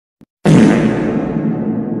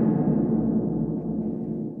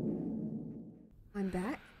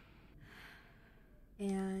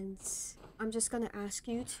and I'm just gonna ask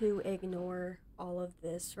you to ignore all of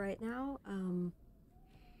this right now.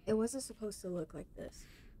 It wasn't supposed to look like this.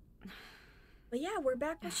 But yeah, we're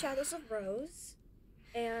back with Shadows of Rose,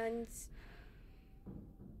 and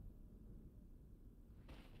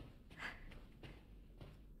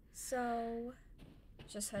so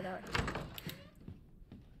just head out.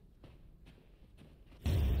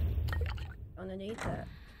 Gonna need that,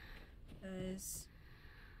 because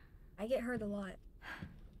I get hurt a lot.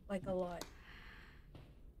 Like a lot.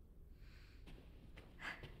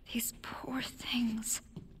 These poor things.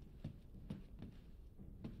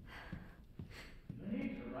 You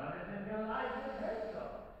need to run it in your life and say so.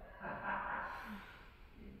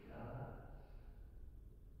 It does.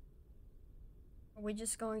 Are we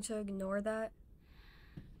just going to ignore that?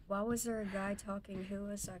 Why was there a guy talking? Who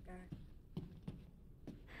was that guy?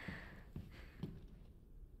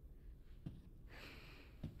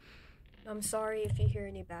 I'm sorry if you hear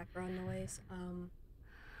any background noise.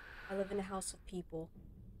 I live in a house of people.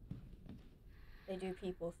 They do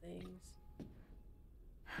people things.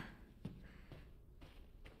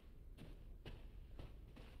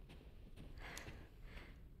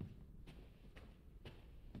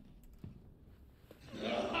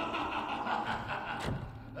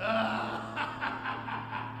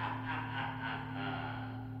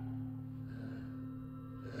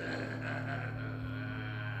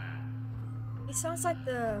 He sounds like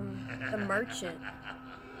the merchant.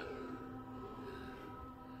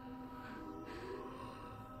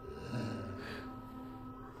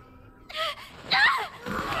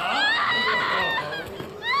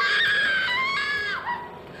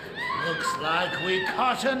 Looks like we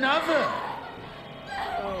caught another.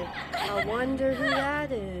 Oh, I wonder who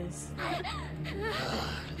that is.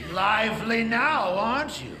 Lively now,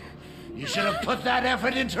 aren't you? You should have put that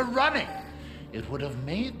effort into running. It would have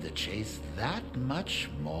made the chase that much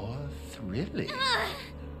more thrilling.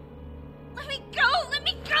 Let me go! Let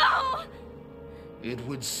me go! It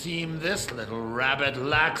would seem this little rabbit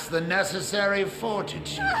lacks the necessary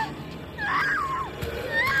fortitude.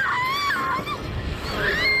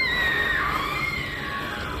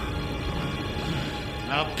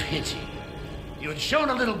 A pity. You had shown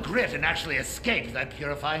a little grit and actually escaped, that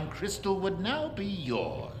purifying crystal would now be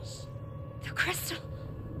yours. The crystal.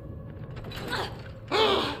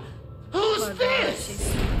 Who's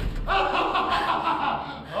this?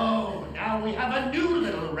 Oh, now we have a new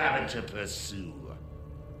little rabbit to pursue.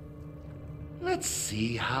 Let's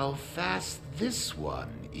see how fast this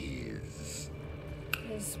one is.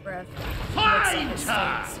 His breath. Find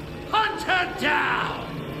her! Hunt her down!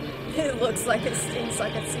 It looks like it stinks. I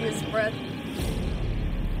can see his breath.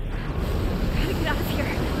 Gotta get out of here.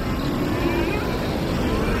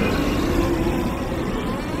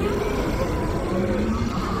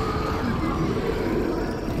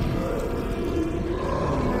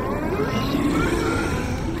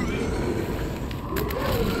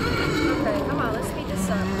 Okay, come on, let's speed this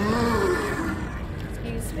up.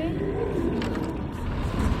 Excuse me?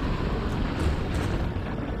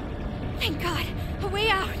 Thank God. A way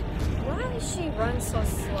out. Why does she run so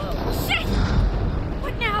slow? Shit!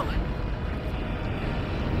 What now?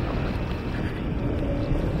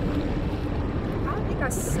 I don't think I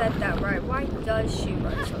said that right. Why does she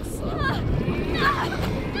run so slow?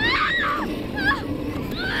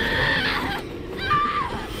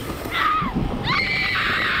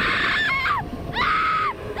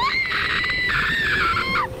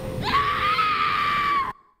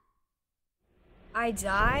 I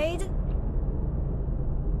died?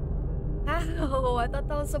 How? I thought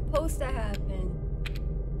that was supposed to happen.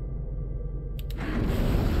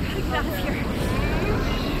 Gotta get out of here.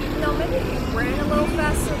 No, maybe if you ran a little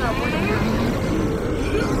faster, that wouldn't happen.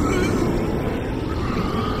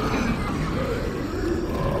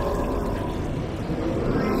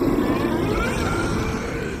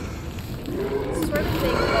 This is where the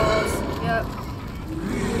thing falls. Yep.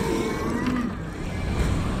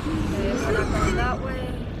 Okay, we're not going that way.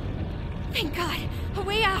 Thank God. A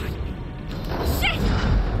way out. Shit!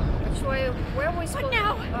 Which way? Where are we supposed What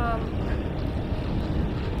now?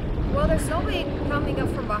 Well, there's nobody coming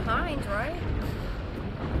up from behind, right?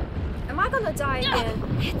 Am I gonna die again?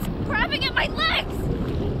 It's grabbing at my legs!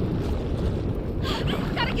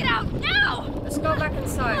 Gotta get out now! Let's go back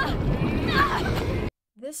inside.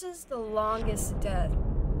 This is the longest death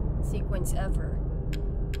sequence ever.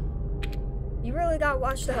 You really gotta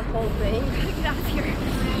watch that whole thing. Gotta get out of here.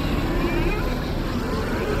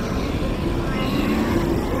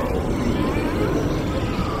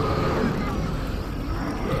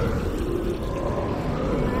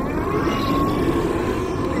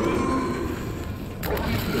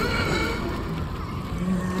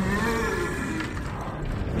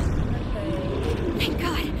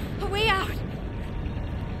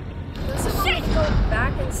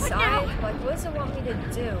 back inside? Like, what does it want me to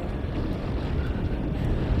do?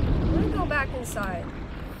 Let me go back inside.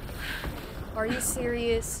 Are you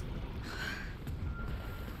serious?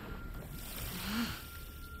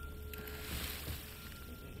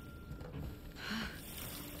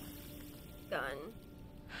 Gun.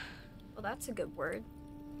 Well, that's a good word.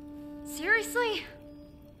 Seriously?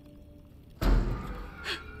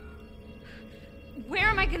 Where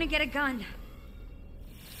am I gonna get a gun?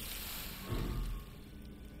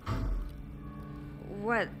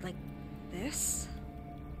 What, like this?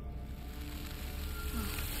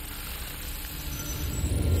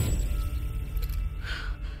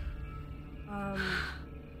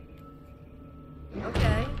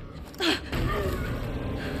 Okay.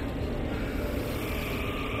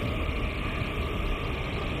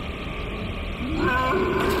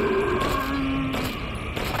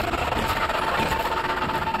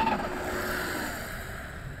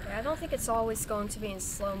 I don't think it's always going to be in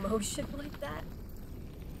slow motion like that.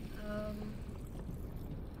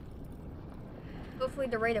 Hopefully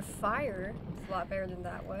the rate of fire is a lot better than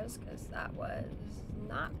that was, because that was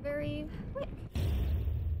not very quick.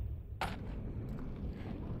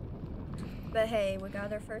 But hey, we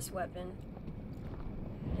got our first weapon.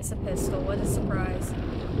 It's a pistol, what a surprise.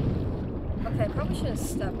 Okay, probably should have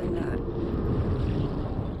stepped in that.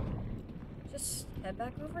 Just head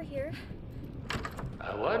back over here.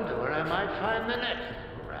 I wonder where I might find the next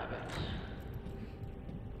rabbit.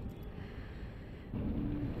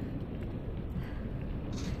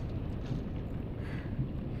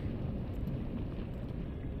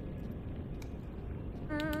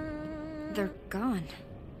 They're gone.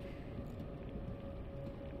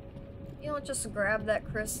 You don't just grab that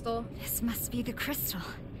crystal. This must be the crystal.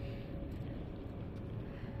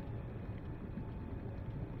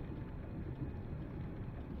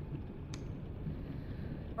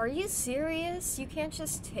 Are you serious? You can't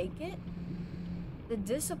just take it? The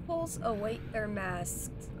disciples await their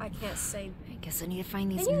masks. I can't say. I guess I need to find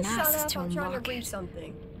these Can you shut masks up? to I'm trying unlock to read it.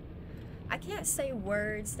 something. I can't say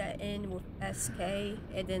words that end with SK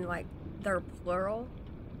and then like they're plural.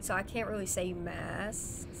 So I can't really say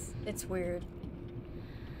masks. It's weird.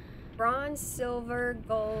 Bronze, silver,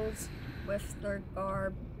 gold with their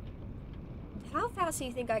garb. How fast do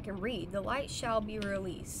you think I can read? The light shall be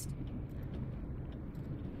released.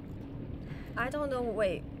 I don't know.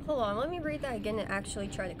 Wait, hold on. Let me read that again and actually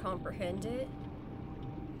try to comprehend it.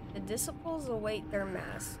 The disciples await their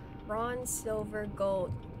mask. Bronze, silver,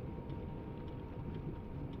 gold.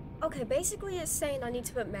 Okay, basically it's saying I need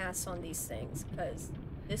to put masks on these things because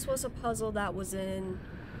this was a puzzle that was in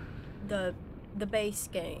the base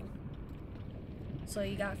game. So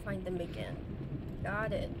you gotta find them again.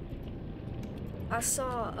 Got it. I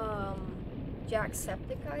saw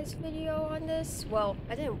Jacksepticeye's video on this. Well,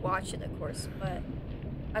 I didn't watch it, of course, but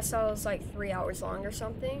I saw it was like 3 hours long or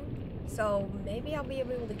something. So maybe I'll be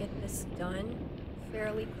able to get this done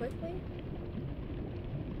fairly quickly.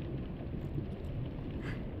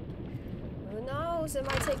 Who knows? It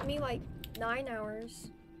might take me like 9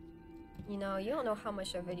 hours. You know, you don't know how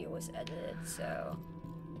much a video was edited, so.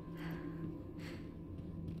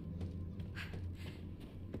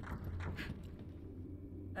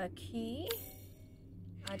 A key?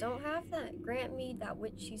 I don't have that. Grant me that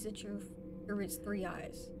which sees the truth through its 3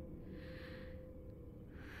 eyes.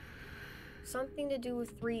 Something to do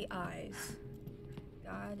with 3 eyes.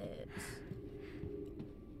 Got it.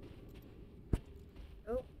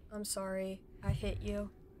 Oh, I'm sorry. I hit you.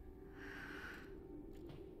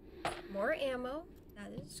 More ammo.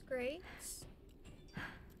 That is great.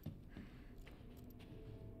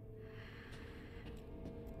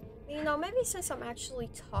 You know, maybe since I'm actually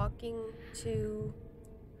talking to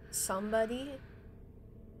somebody,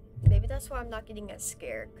 maybe that's why I'm not getting as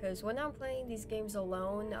scared. Because when I'm playing these games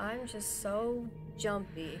alone, I'm just so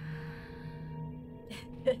jumpy.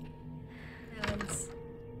 And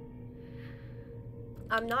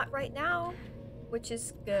I'm not right now, which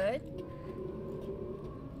is good.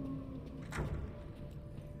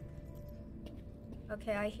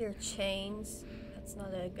 Okay, I hear chains. That's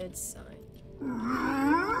not a good sign.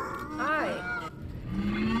 Hi.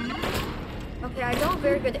 Okay, I don't have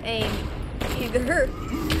very good aim either.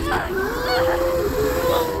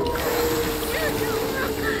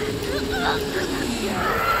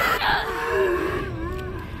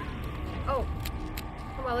 Oh.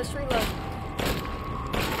 Come on, let's reload.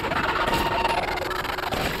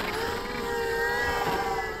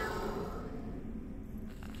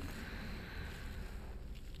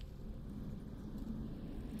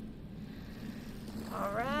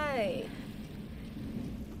 Alright.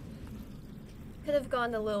 Could have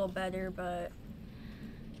gone a little better, but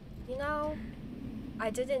you know, I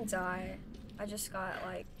didn't die. I just got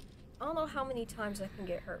like, I don't know how many times I can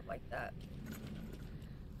get hurt like that.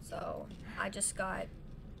 So I just got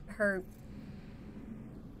hurt,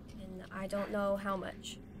 and I don't know how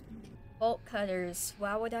much. Bolt cutters,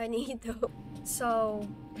 why would I need those? So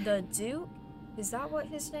the Duke, is that what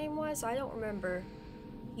his name was? I don't remember.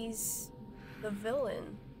 He's the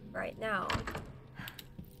villain right now.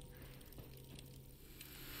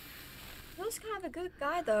 He was kind of a good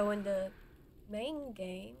guy though in the main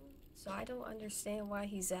game, so I don't understand why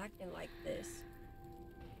he's acting like this.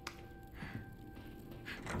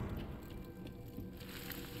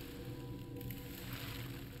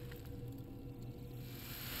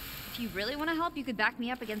 If you really want to help, you could back me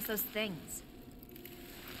up against those things.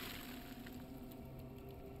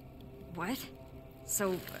 What?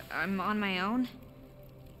 So, I'm on my own?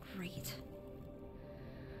 Great.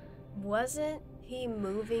 Wasn't he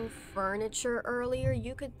moving furniture earlier?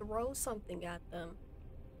 You could throw something at them.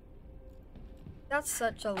 That's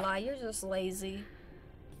such a lie. You're just lazy.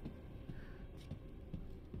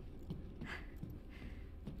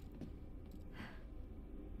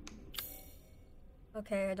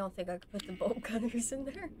 Okay, I don't think I could put the bolt cutters in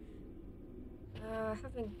there. I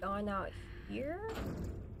haven't gone out here.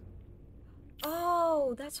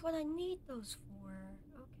 Oh, that's what I need those for.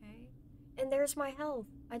 Okay. And there's my health.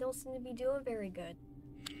 I don't seem to be doing very good.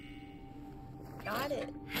 Got it.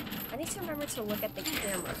 I need to remember to look at the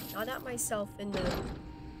camera, not at myself in the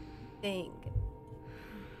thing.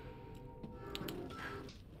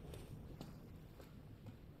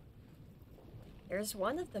 There's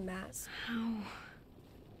one of the masks. Ow.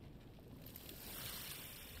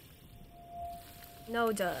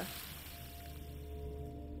 No, duh.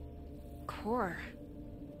 Core.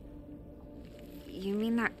 You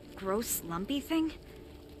mean that gross lumpy thing?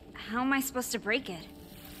 How am I supposed to break it?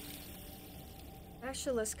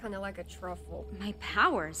 Actually looks kind of like a truffle. My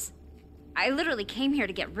powers? I literally came here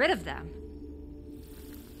to get rid of them.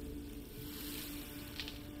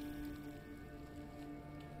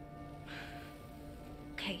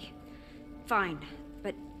 Okay, fine,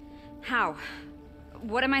 but how?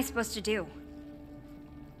 What am I supposed to do?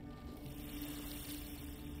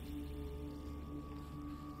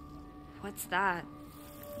 What's that?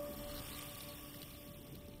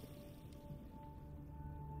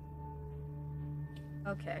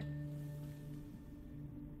 Okay.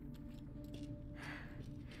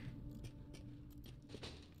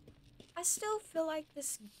 I still feel like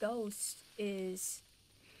this ghost is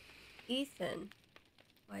Ethan.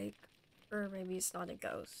 Like, or maybe it's not a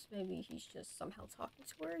ghost. Maybe he's just somehow talking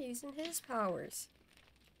to her using his powers.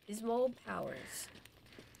 His mold powers.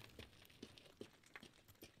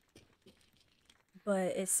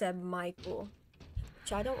 But it said Michael,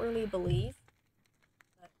 which I don't really believe.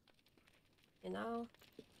 But, you know,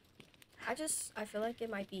 I feel like it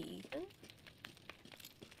might be Ethan.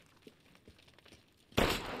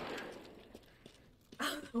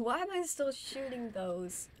 Why am I still shooting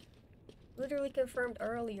those? Literally confirmed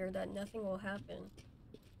earlier that nothing will happen.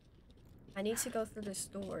 I need to go through this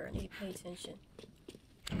door. I need to pay attention.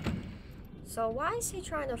 So why is he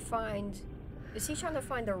trying to find... Is he trying to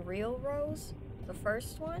find the real Rose? The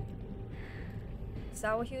first one? Is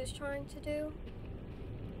that what he was trying to do?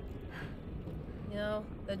 You know,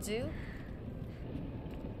 the Duke?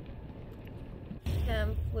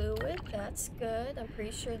 Chem fluid, that's good. I'm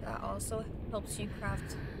pretty sure that also helps you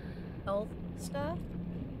craft health stuff.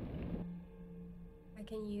 I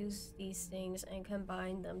can use these things and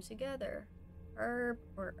combine them together. Herb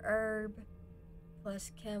or herb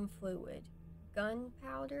plus chem fluid.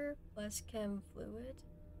 Gunpowder plus chem fluid.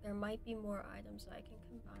 There might be more items I can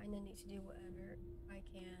combine. I need to do whatever I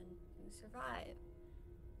can to survive.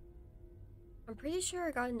 I'm pretty sure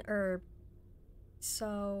I got an herb.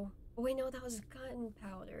 So... Oh wait, no, that was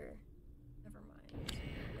gunpowder. Never mind.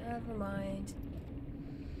 Never mind.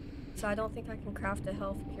 So I don't think I can craft a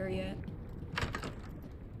health cure yet.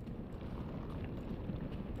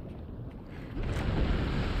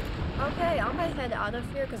 Okay, I'm gonna head out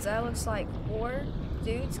of here because that looks like 4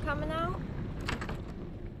 dudes coming out.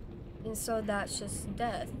 And so that's just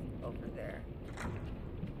death over there.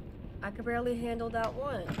 I could barely handle that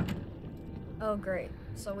one. Oh great,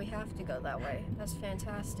 so we have to go that way. That's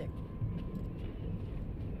fantastic.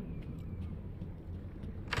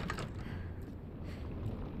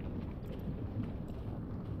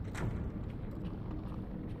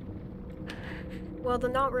 Well, they're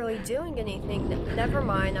not really doing anything. Never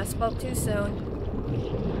mind, I spoke too soon.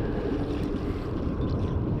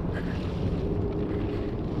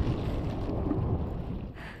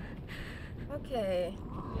 Okay.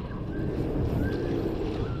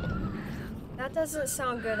 That doesn't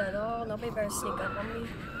sound good at all. Nobody better sneak up on me.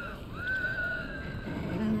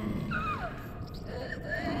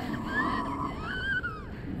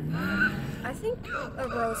 I think a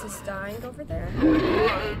Rose is dying over there.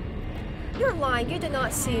 You're lying. You did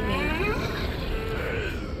not see me.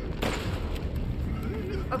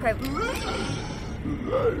 Okay.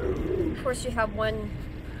 Of course, you have one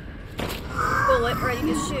bullet ready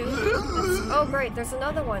to shoot. Oh, great. There's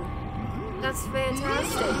another one. That's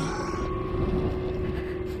fantastic.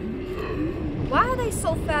 Why are they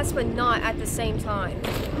so fast but not at the same time?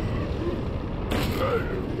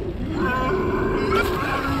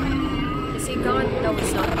 Is he gone? No,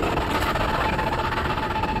 he's not.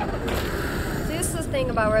 See, this is the thing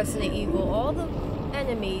about Resident Evil. All the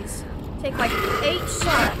enemies take like 8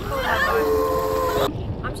 shots. Oh my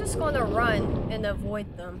god. I'm just gonna run and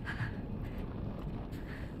avoid them.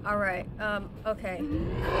 Alright, okay.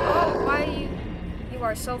 Oh, why are you... You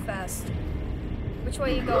are so fast. Which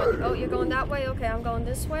way are you going? Oh, you're going that way? Okay, I'm going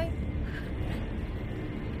this way.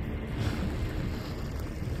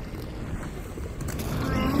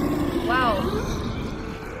 Wow.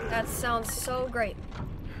 That sounds so great.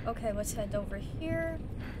 Okay, let's head over here.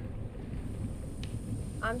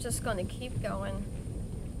 I'm just gonna keep going.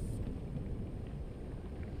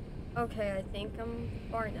 Okay, I think I'm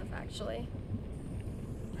far enough, actually.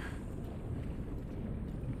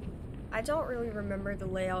 I don't really remember the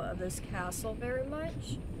layout of this castle very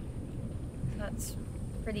much. That's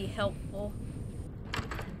pretty helpful.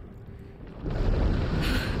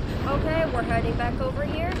 Okay, we're heading back over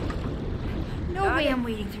here. No way I'm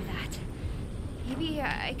wading through that. Maybe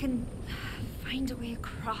I can find a way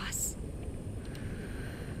across.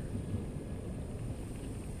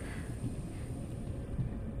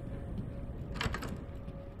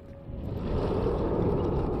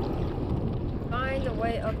 Find a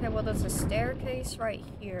way. Okay, well, there's a staircase right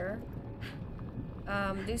here.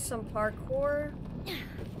 Do some parkour.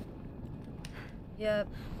 Yep.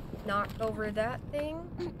 Knock over that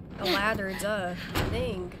thing. A ladder, duh.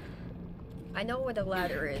 Thing. I know what a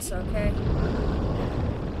ladder is, okay?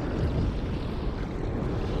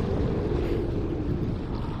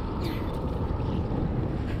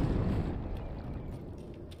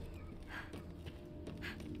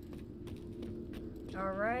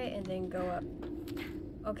 Alright, and then go up.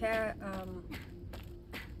 Okay,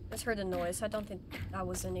 just heard a noise. I don't think that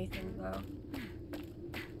was anything, though.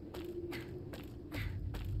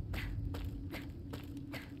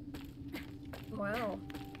 Wow.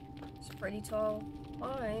 It's a pretty tall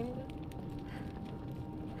climb.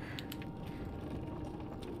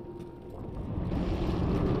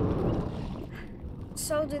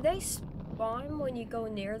 So, do they spawn when you go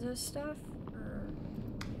near this stuff? Or...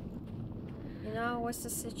 You know, what's the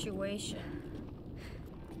situation?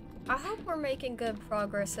 I hope we're making good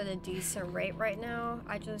progress at a decent rate right now.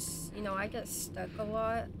 I just, you know, I get stuck a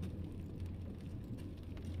lot.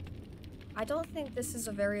 I don't think this is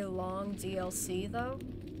a very long DLC, though.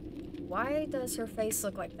 Why does her face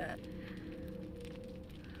look like that?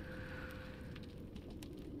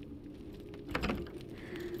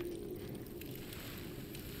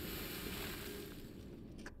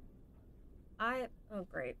 Oh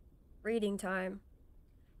great. Reading time.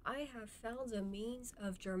 I have found a means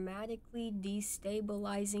of dramatically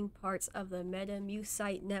destabilizing parts of the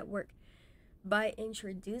Metamucite network by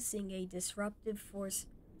introducing a disruptive force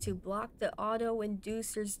to block the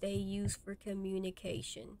auto-inducers they use for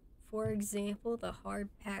communication. For example, the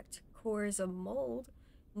hard-packed cores of mold,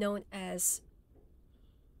 known as...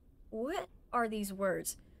 What are these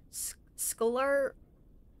words? Sclerotia,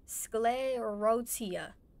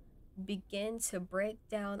 begin to break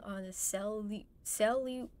down on a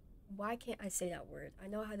why can't I say that word? I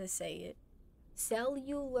know how to say it.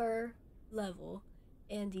 Cellular level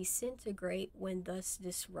and disintegrate when thus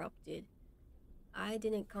disrupted. I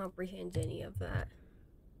didn't comprehend any of that.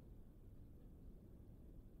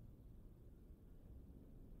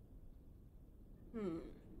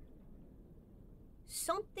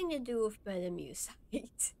 Something to do with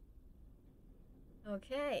Metamucite.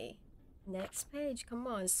 Okay. Next page, come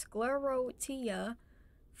on. Sclerotia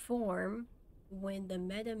form when the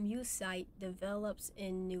Metamucite develops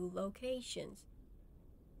in new locations,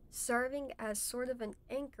 serving as sort of an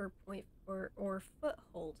anchor point or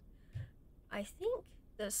foothold. I think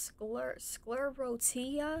the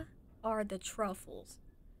Sclerotia are the truffles.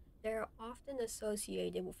 They are often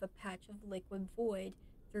associated with a patch of liquid void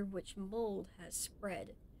through which mold has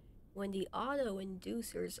spread. When the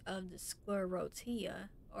auto-inducers of the Sclerotia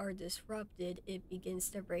are disrupted, it begins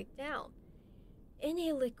to break down.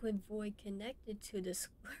 Any liquid void connected to the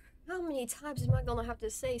How many times am I gonna have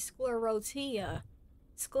to say Sclerotia?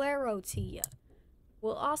 sclerotia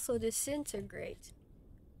will also disintegrate.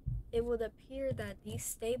 It would appear that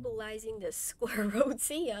destabilizing the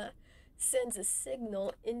sclerotia sends a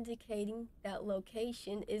signal indicating that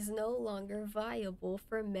location is no longer viable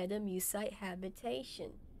for metamucite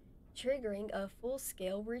habitation, triggering a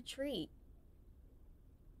full-scale retreat.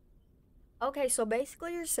 Okay, so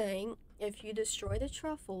basically you're saying if you destroy the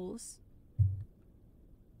truffles,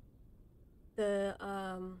 the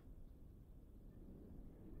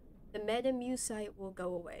metamucite will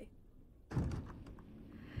go away.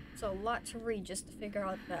 So a lot to read just to figure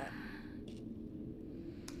out that.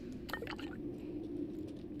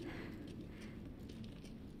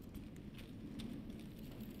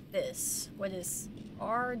 This, what is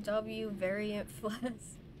RW variant flash?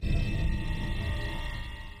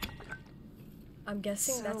 I'm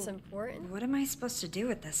guessing that's important. What am I supposed to do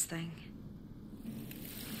with this thing?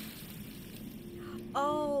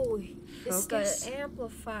 Oh, Focus? it's the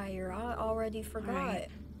amplifier. I already forgot. Right.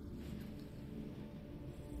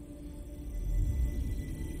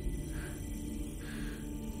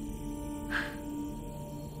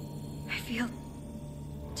 I feel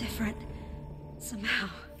different somehow.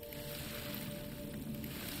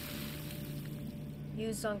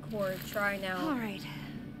 Use on cord. Try now. All right,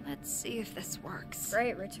 let's see if this works.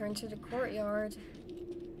 Great, return to the courtyard.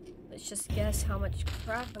 Let's just guess how much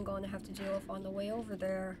crap I'm going to have to deal with on the way over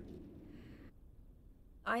there.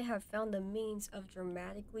 I have found the means of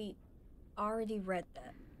dramatically... Already read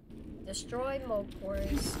that. Destroy mold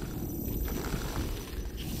cores.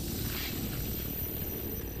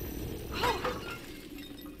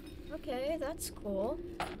 Okay, that's cool.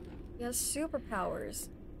 He has superpowers.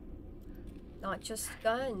 Not just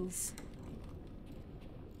guns.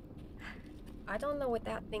 I don't know what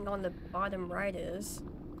that thing on the bottom right is.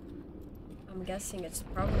 I'm guessing it's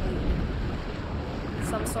probably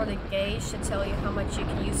some sort of gauge to tell you how much you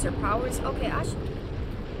can use your powers. Okay, I should,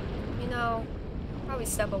 you know, probably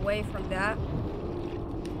step away from that.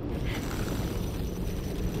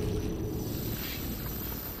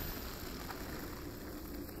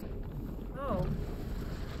 Oh.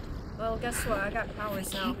 Well, guess what? I got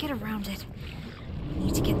powers now. Can't get around it. I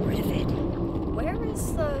need to get rid of it. Where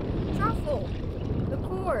is the truffle? The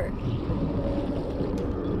core?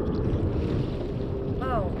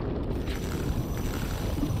 Oh.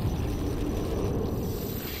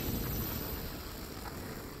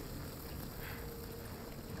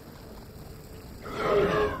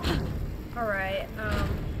 Alright,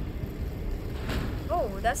 oh,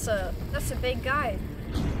 that's a big guy.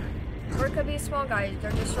 Or it could be a small guy.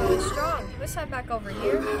 They're just really strong. Let's head back over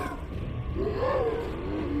here.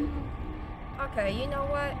 Okay, you know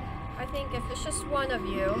what? I think if it's just one of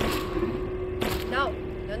you... No.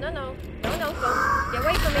 No, no, no. No, no, go. Get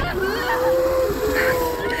away from me.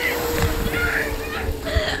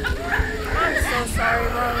 I'm so sorry,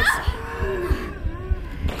 Rose.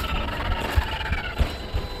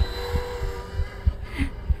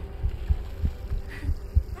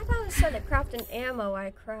 I thought it said to craft an ammo,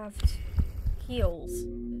 I craft heals.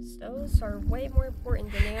 Because those are way more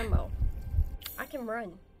important than ammo. I can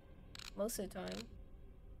run. Most of the time.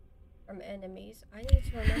 From enemies. I need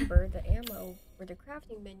to remember the ammo for the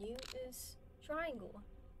crafting menu is triangle.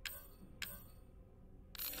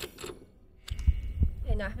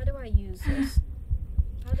 Okay, now how do I use this?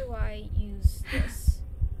 How do I use this?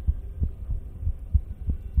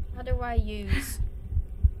 How do I use...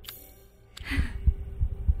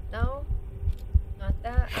 No? Not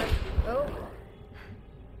that. Oh.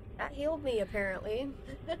 That healed me, apparently.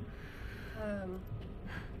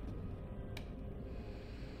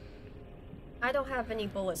 I don't have any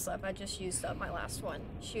bullets left. I just used up my last one.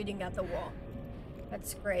 Shooting at the wall.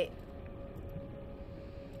 That's great.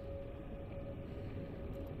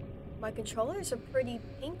 My controller is a pretty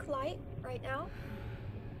pink light right now.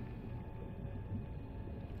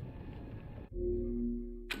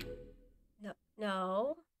 No.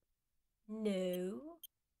 No. No.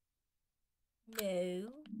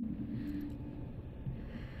 No.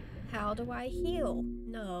 How do I heal?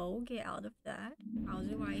 No, get out of that. How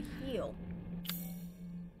do I heal?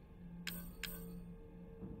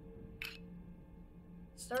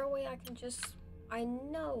 Is there a way I can just... I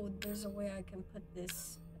know there's a way I can put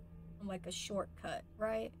this on like a shortcut,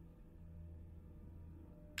 right?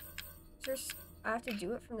 Just... I have to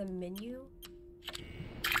do it from the menu?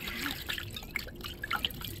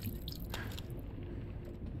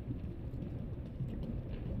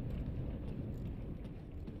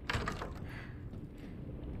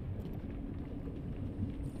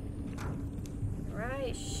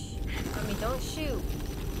 Alright, shh. I mean, don't shoot.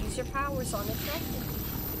 Use your powers on the truffle.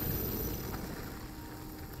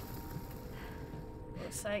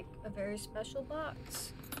 looks like a very special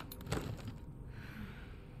box.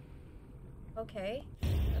 Okay,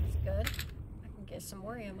 that's good. I can get some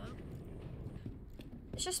more ammo.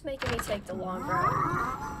 It's just making me take the long route.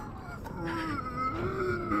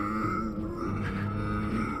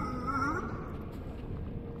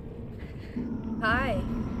 Hi.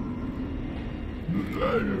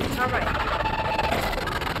 Alright.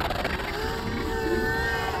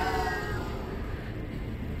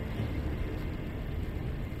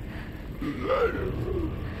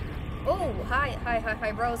 Oh,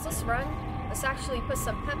 hi, Rose. Let's run. Let's actually put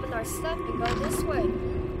some pep in our step and go this way.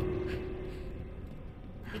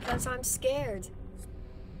 Because I'm scared.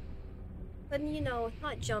 But you know,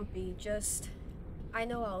 not jumpy, just... I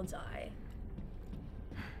know I'll die.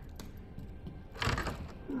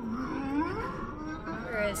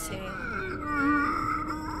 Where is he?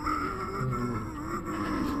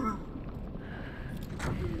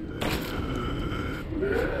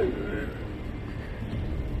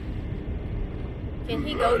 Can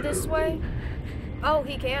he go this way? Oh,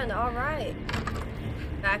 he can. Alright.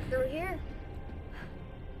 Back through here.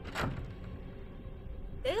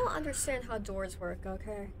 They don't understand how doors work,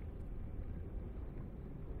 okay?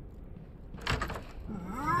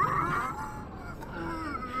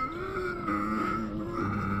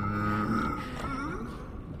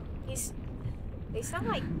 They sound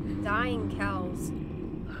like dying cows.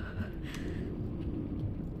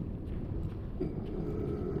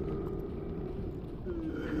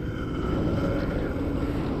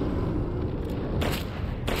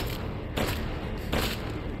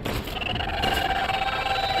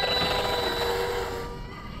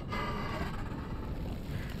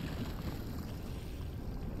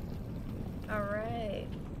 Alright,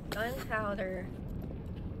 gunpowder.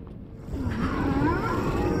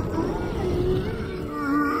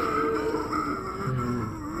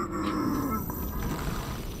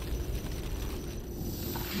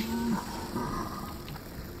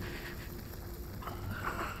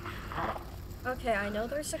 Okay, I know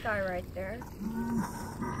there's a guy right there.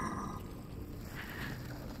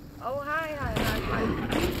 Oh, hi.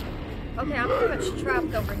 Okay, I'm pretty much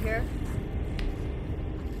trapped over here.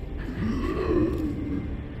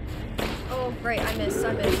 Oh, great, I missed.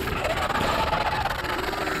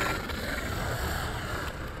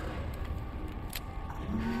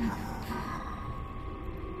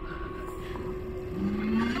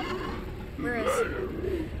 Where is he?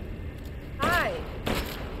 Hi!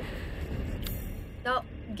 No,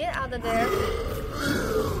 get out of there.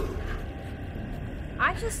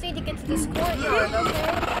 I just need to get to this courtyard,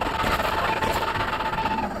 okay?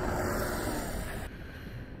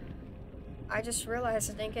 I just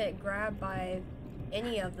realized I didn't get grabbed by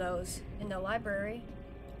any of those in the library.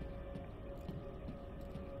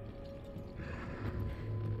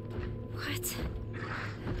 What?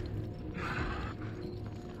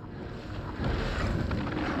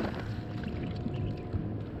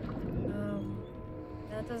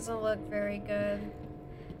 That doesn't look very good.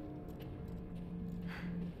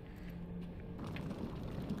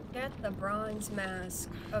 Get the bronze mask.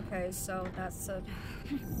 Okay, so that's the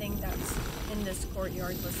thing that's in this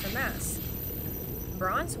courtyard was the mask.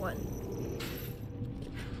 Bronze one.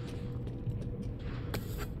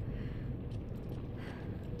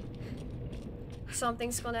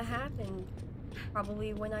 Something's gonna happen.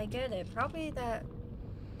 Probably when I get it. Probably that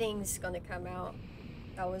thing's gonna come out.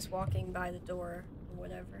 I was walking by the door or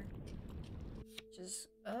whatever. Just,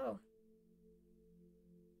 oh.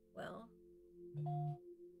 Well.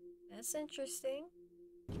 That's interesting.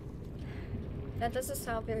 That doesn't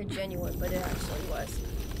sound very genuine, but it actually was.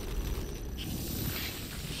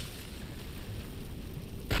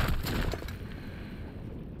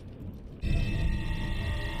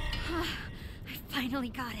 I finally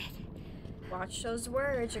got it. Watch those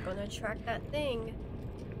words, you're gonna attract that thing.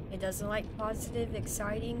 It doesn't like positive,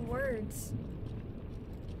 exciting words.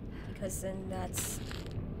 Because then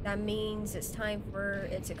that means it's time for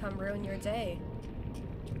it to come ruin your day.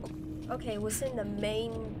 Okay, it was in the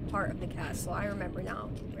main part of the castle. I remember now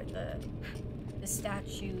where the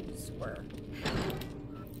statues were.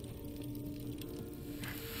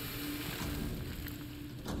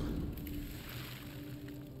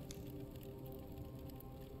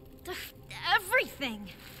 Everything!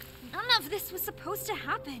 None of this was supposed to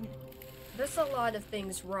happen. There's a lot of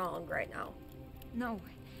things wrong right now. No.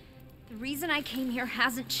 The reason I came here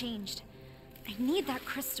hasn't changed. I need that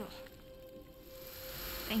crystal.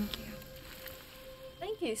 Thank you.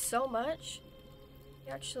 Thank you so much.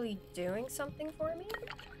 You're actually doing something for me?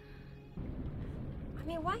 I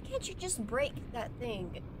mean, why can't you just break that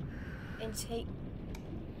thing and take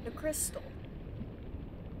the crystal?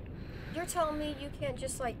 You're telling me you can't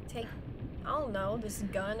just like take, I don't know, this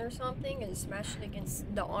gun or something and smash it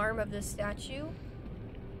against the arm of this statue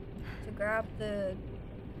to grab the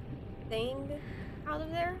thing out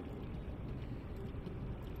of there?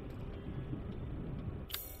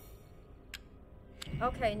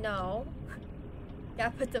 Okay, no.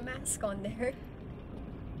 Gotta put the mask on there.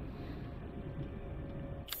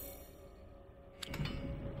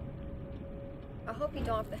 I hope you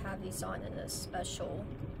don't have to have these on in a special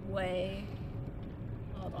way.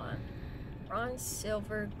 Hold on. Bronze,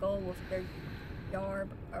 silver, gold with their garb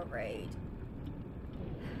arrayed.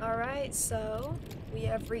 Alright, so we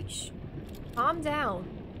have reached... Calm down.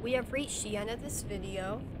 We have reached the end of this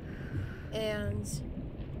video. And...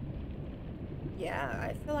 yeah,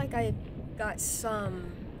 I feel like I got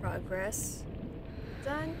some progress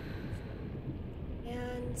done.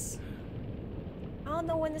 And... I don't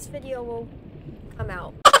know when this video will come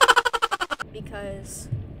out. Because...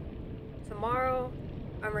 tomorrow,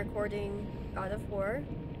 I'm recording God of War.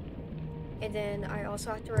 And then I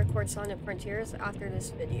also have to record Sonic Frontiers after this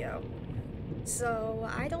video. So,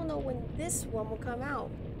 I don't know when this one will come out.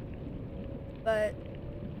 But...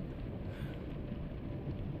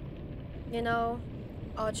 you know,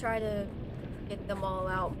 I'll try to get them all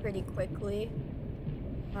out pretty quickly.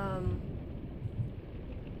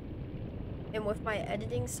 And with my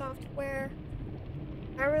editing software,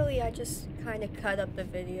 I just kind of cut up the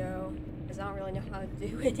video because I don't really know how to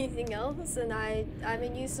do anything else. And I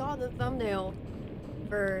mean, you saw the thumbnail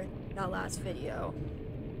for that last video.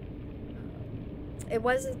 It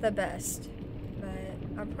wasn't the best,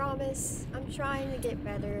 but I promise I'm trying to get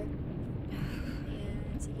better.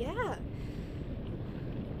 And yeah.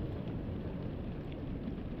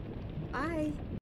 Bye.